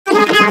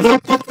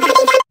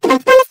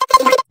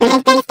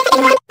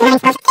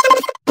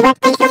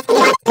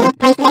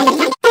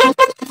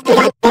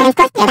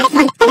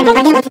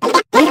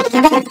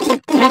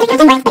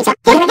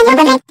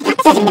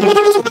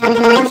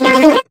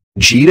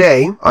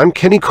G-Day, I'm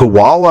Kenny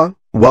Koala.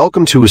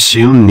 Welcome to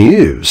Assume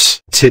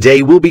News.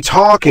 Today we'll be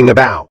talking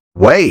about...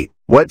 Wait,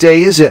 what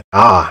day is it?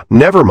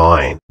 Never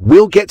mind.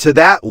 We'll get to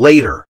that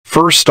later.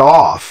 First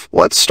off,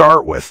 let's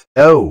start with...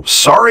 Oh,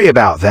 sorry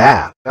about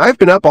that. I've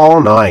been up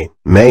all night,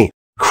 mate.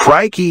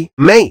 Crikey,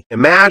 mate,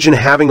 imagine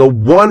having a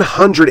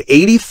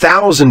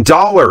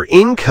 $180,000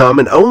 income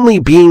and only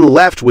being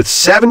left with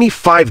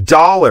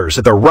 $75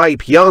 at the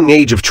ripe young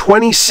age of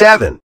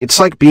 27. It's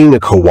like being a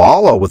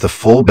koala with a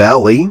full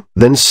belly,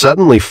 then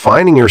suddenly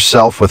finding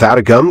yourself without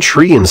a gum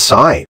tree in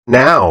sight.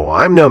 Now,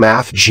 I'm no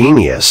math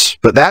genius,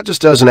 but that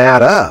just doesn't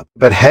add up.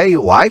 But hey,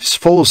 life's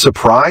full of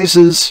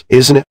surprises,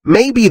 isn't it?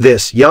 Maybe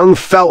this young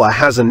fella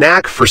has a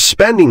knack for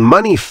spending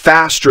money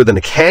faster than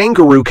a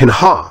kangaroo can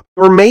hop.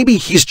 Or maybe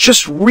he's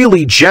just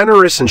really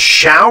generous and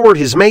showered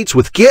his mates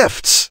with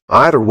gifts.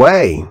 Either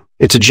way,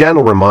 it's a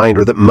gentle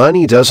reminder that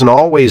money doesn't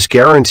always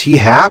guarantee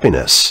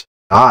happiness.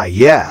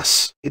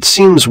 Yes, it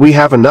seems we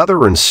have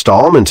another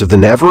installment of the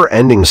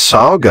never-ending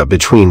saga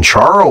between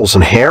Charles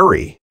and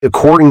Harry.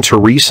 According to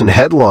recent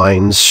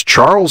headlines,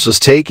 Charles has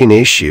taken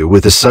issue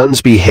with his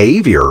son's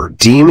behavior,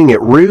 deeming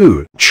it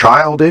rude,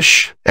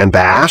 childish, and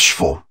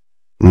bashful.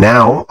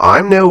 Now,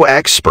 I'm no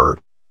expert,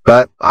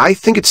 but I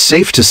think it's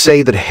safe to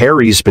say that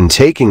Harry's been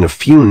taking a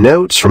few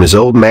notes from his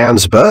old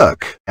man's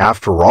book.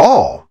 After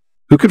all,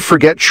 who could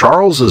forget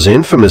Charles's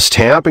infamous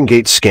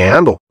Tampingate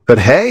scandal? But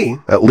hey,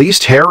 at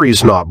least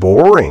Harry's not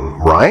boring,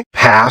 right?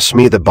 Pass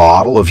me the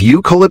bottle of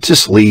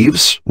eucalyptus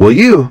leaves, will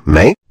you,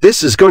 mate?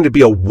 This is going to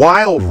be a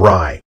wild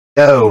ride.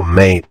 Oh,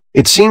 mate.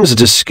 It seems a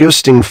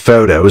disgusting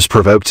photo has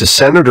provoked a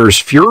senator's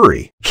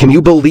fury. Can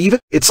you believe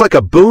it? It's like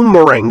a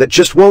boomerang that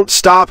just won't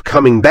stop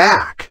coming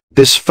back.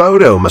 This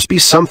photo must be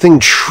something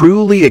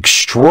truly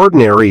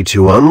extraordinary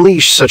to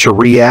unleash such a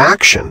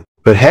reaction.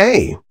 But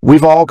hey,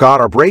 we've all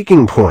got our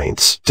breaking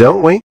points,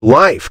 don't we?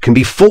 Life can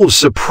be full of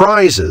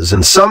surprises,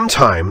 and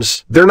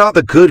sometimes they're not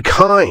the good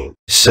kind.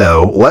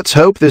 So let's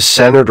hope this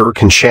senator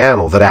can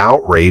channel that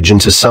outrage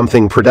into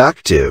something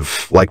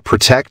productive, like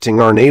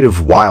protecting our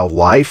native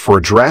wildlife or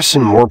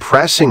addressing more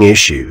pressing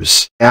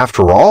issues.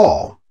 After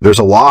all, there's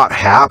a lot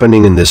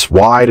happening in this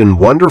wide and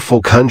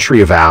wonderful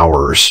country of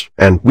ours,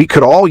 and we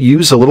could all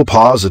use a little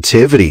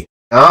positivity.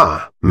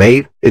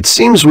 Mate, it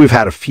seems we've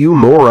had a few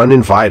more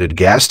uninvited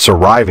guests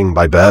arriving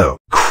by boat.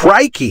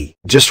 Crikey!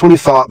 Just when you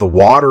thought the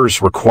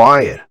waters were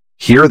quiet,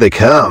 here they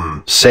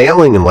come,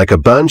 sailing in like a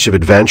bunch of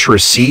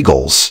adventurous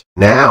seagulls.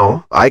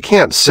 Now, I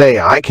can't say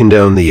I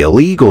condone the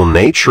illegal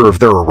nature of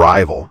their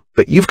arrival,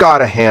 but you've got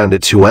to hand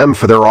it to them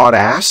for their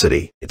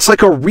audacity. It's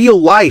like a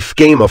real-life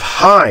game of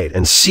hide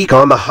and seek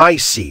on the high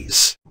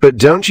seas. But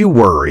don't you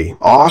worry,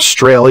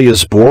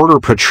 Australia's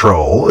Border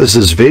Patrol is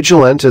as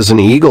vigilant as an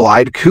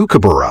eagle-eyed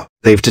kookaburra.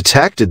 They've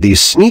detected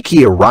these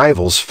sneaky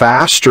arrivals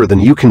faster than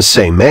you can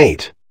say,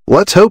 mate.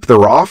 Let's hope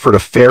they're offered a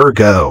fair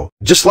go,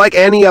 just like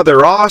any other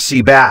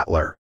Aussie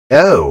battler.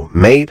 Oh,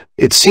 mate,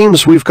 it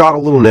seems we've got a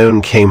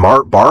little-known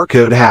Kmart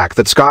barcode hack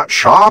that's got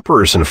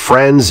shoppers in a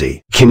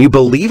frenzy. Can you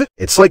believe it?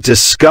 It's like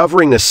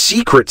discovering a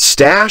secret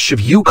stash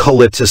of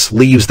eucalyptus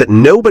leaves that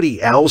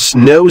nobody else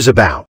knows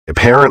about.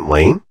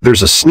 Apparently,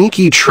 there's a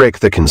sneaky trick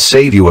that can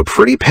save you a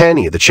pretty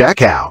penny at the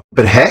checkout.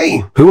 But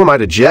hey, who am I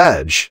to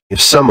judge?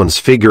 If someone's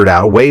figured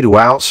out a way to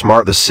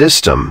outsmart the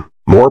system,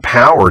 more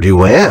power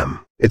to them.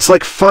 It's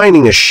like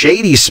finding a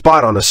shady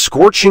spot on a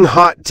scorching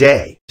hot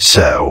day.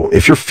 So,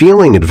 if you're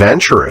feeling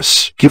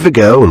adventurous, give it a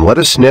go and let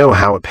us know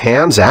how it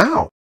pans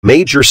out.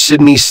 Major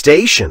Sydney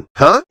Station,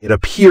 huh? It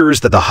appears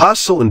that the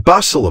hustle and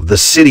bustle of the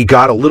city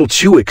got a little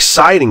too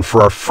exciting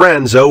for our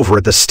friends over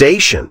at the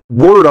station.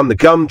 Word on the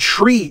gum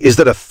tree is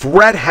that a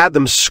threat had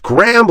them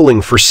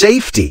scrambling for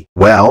safety.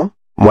 Well,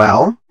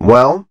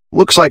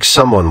 looks like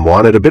someone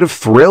wanted a bit of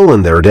thrill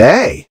in their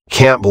day.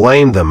 Can't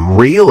blame them,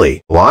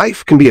 really.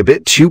 Life can be a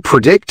bit too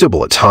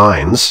predictable at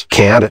times,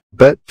 can't it?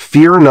 But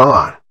fear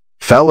not,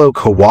 fellow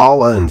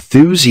koala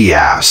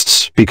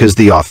enthusiasts, because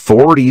the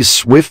authorities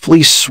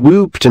swiftly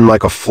swooped in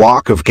like a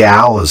flock of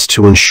galas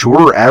to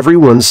ensure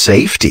everyone's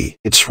safety.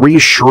 It's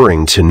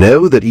reassuring to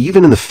know that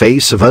even in the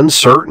face of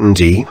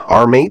uncertainty,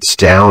 our mates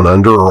down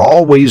under are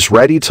always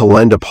ready to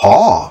lend a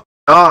paw.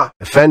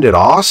 Offended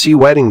Aussie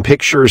wedding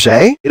pictures,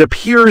 eh? It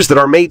appears that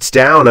our mates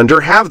down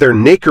under have their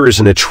knickers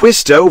in a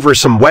twist over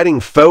some wedding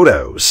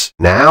photos.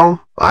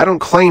 Now, I don't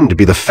claim to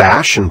be the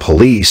fashion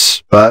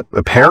police, but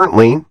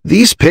apparently,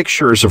 these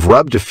pictures have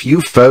rubbed a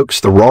few folks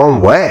the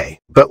wrong way.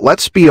 But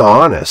let's be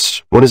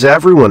honest, when has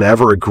everyone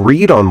ever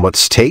agreed on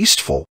what's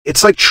tasteful?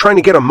 It's like trying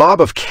to get a mob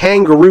of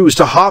kangaroos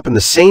to hop in the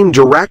same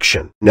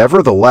direction.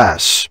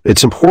 Nevertheless,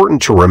 it's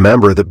important to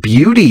remember that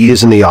beauty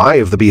is in the eye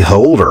of the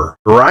beholder,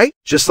 right?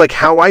 Just like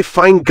how I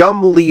find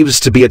gum leaves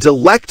to be a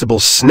delectable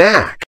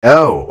snack.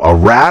 Oh, a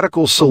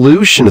radical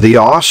solution to the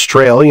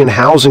Australian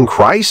housing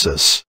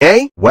crisis.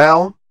 Eh?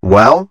 Well,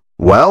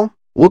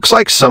 Looks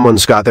like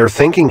someone's got their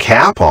thinking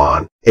cap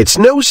on. It's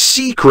no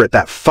secret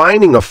that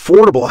finding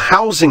affordable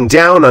housing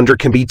down under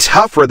can be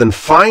tougher than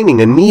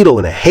finding a needle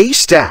in a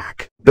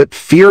haystack. But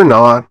fear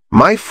not,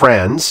 my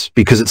friends,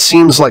 because it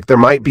seems like there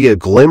might be a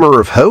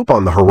glimmer of hope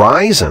on the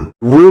horizon.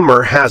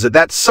 Rumor has it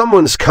that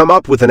someone's come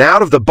up with an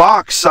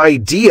out-of-the-box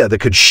idea that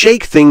could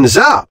shake things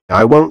up.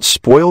 I won't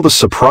spoil the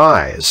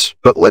surprise,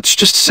 but let's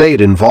just say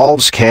it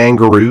involves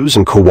kangaroos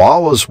and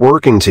koalas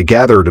working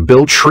together to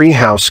build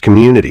treehouse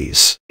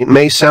communities. It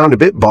may sound a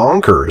bit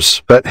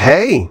bonkers, but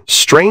hey,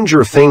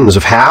 stranger things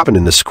have happened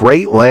in this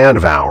great land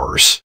of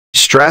ours.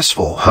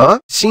 Stressful, huh?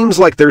 Seems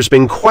like there's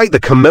been quite the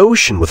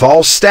commotion with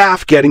all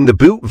staff getting the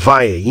boot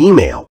via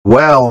email.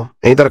 Well,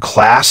 ain't that a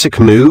classic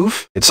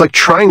move? It's like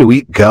trying to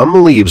eat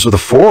gum leaves with a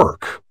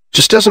fork.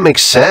 Just doesn't make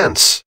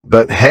sense.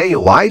 But hey,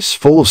 life's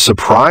full of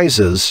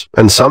surprises,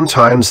 and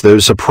sometimes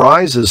those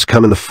surprises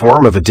come in the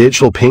form of a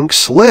digital pink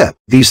slip.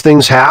 These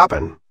things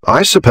happen,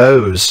 I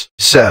suppose.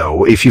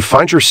 So, if you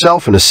find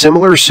yourself in a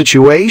similar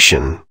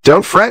situation,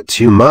 don't fret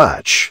too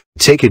much.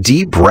 Take a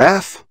deep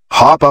breath,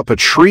 hop up a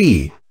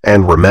tree,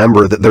 and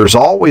remember that there's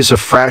always a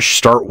fresh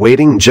start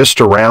waiting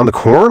just around the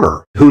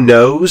corner. Who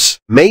knows?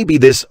 Maybe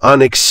this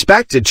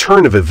unexpected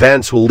turn of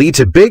events will lead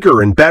to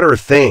bigger and better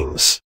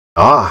things.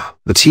 Ah,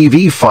 the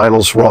TV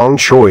final's wrong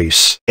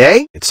choice.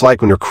 Eh? It's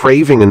like when you're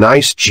craving a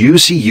nice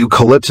juicy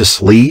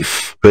eucalyptus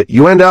leaf, but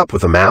you end up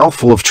with a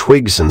mouthful of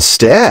twigs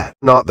instead.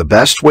 Not the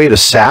best way to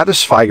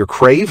satisfy your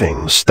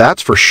cravings,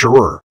 that's for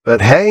sure.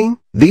 But hey,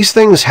 these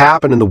things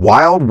happen in the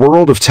wild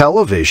world of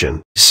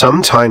television.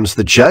 Sometimes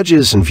the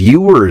judges and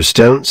viewers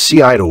don't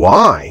see eye to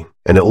eye,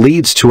 and it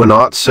leads to a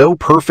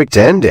not-so-perfect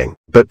ending.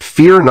 But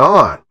fear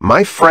not,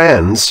 my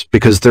friends,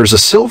 because there's a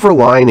silver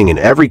lining in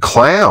every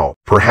cloud.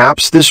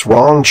 Perhaps this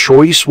wrong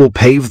choice will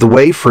pave the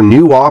way for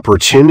new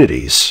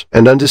opportunities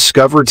and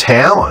undiscovered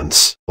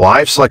talents.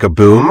 Life's like a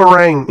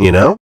boomerang, you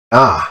know?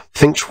 Ah,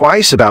 think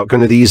twice about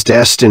going to these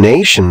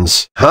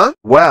destinations. Huh?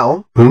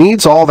 Well, who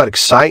needs all that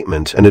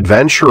excitement and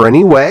adventure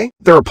anyway?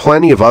 There are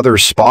plenty of other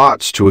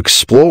spots to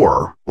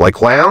explore,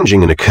 like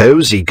lounging in a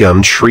cozy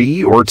gum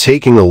tree or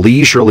taking a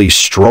leisurely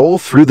stroll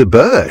through the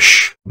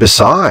bush.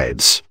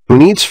 Besides, who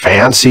needs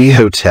fancy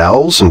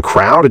hotels and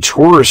crowded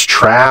tourist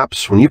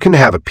traps when you can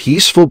have a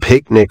peaceful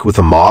picnic with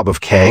a mob of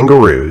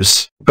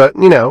kangaroos? But,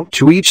 you know,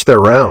 to each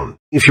their own.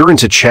 If you're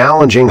into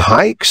challenging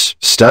hikes,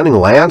 stunning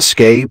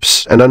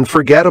landscapes, and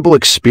unforgettable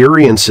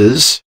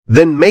experiences,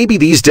 then maybe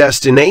these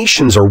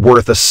destinations are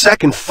worth a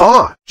second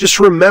thought. Just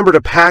remember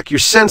to pack your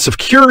sense of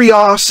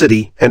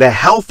curiosity and a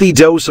healthy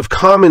dose of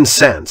common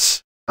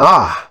sense.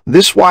 Ah,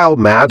 this wild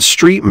mad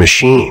street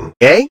machine,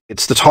 eh?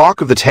 It's the talk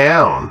of the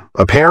town.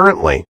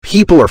 Apparently,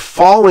 people are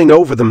falling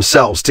over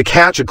themselves to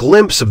catch a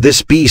glimpse of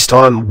this beast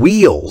on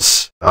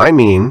wheels. I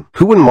mean,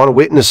 who wouldn't want to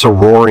witness a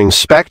roaring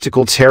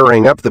spectacle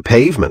tearing up the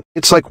pavement?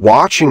 It's like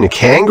watching a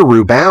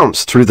kangaroo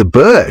bounce through the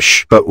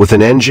bush, but with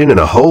an engine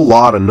and a whole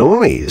lot of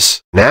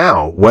noise.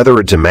 Now, whether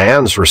it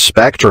demands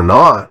respect or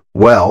not,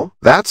 well,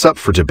 that's up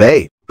for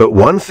debate. But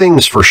one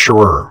thing's for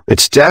sure,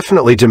 it's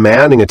definitely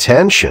demanding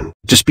attention.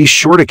 Just be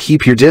sure to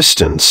keep your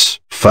distance.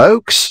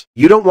 Folks,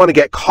 you don't want to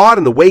get caught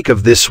in the wake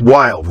of this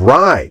wild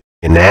ride.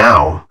 And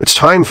now, it's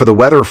time for the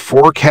weather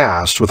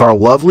forecast with our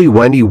lovely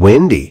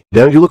Wendy.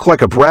 Don't you look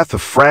like a breath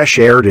of fresh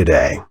air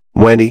today?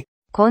 Wendy?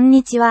 こん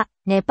にちは、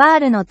ネパー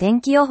ルの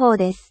天気予報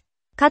です。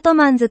カト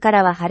マンズか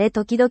らは晴れ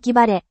時々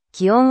晴れ、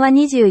気温は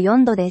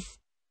24度です。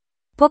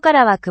ポか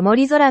らは曇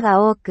り空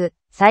が多く、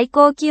最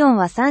高気温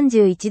は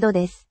31度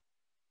です。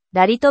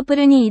ラリトプ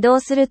ルに移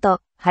動する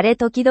と、晴れ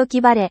時々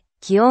晴れ、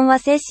気温は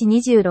摂氏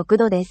26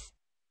度です。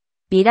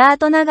ビラー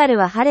トナガル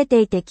は晴れ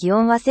ていて気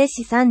温は摂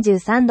氏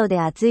33度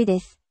で暑いで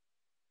す。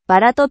バ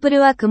ラトプ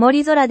ルは曇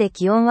り空で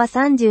気温は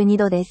32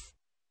度です。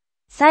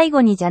最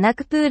後にジャナ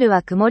クプール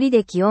は曇り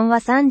で気温は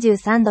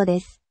33度で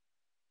す。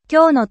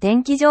今日の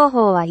天気情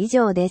報は以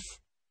上で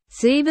す。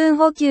水分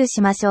補給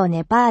しましょう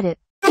ネパール。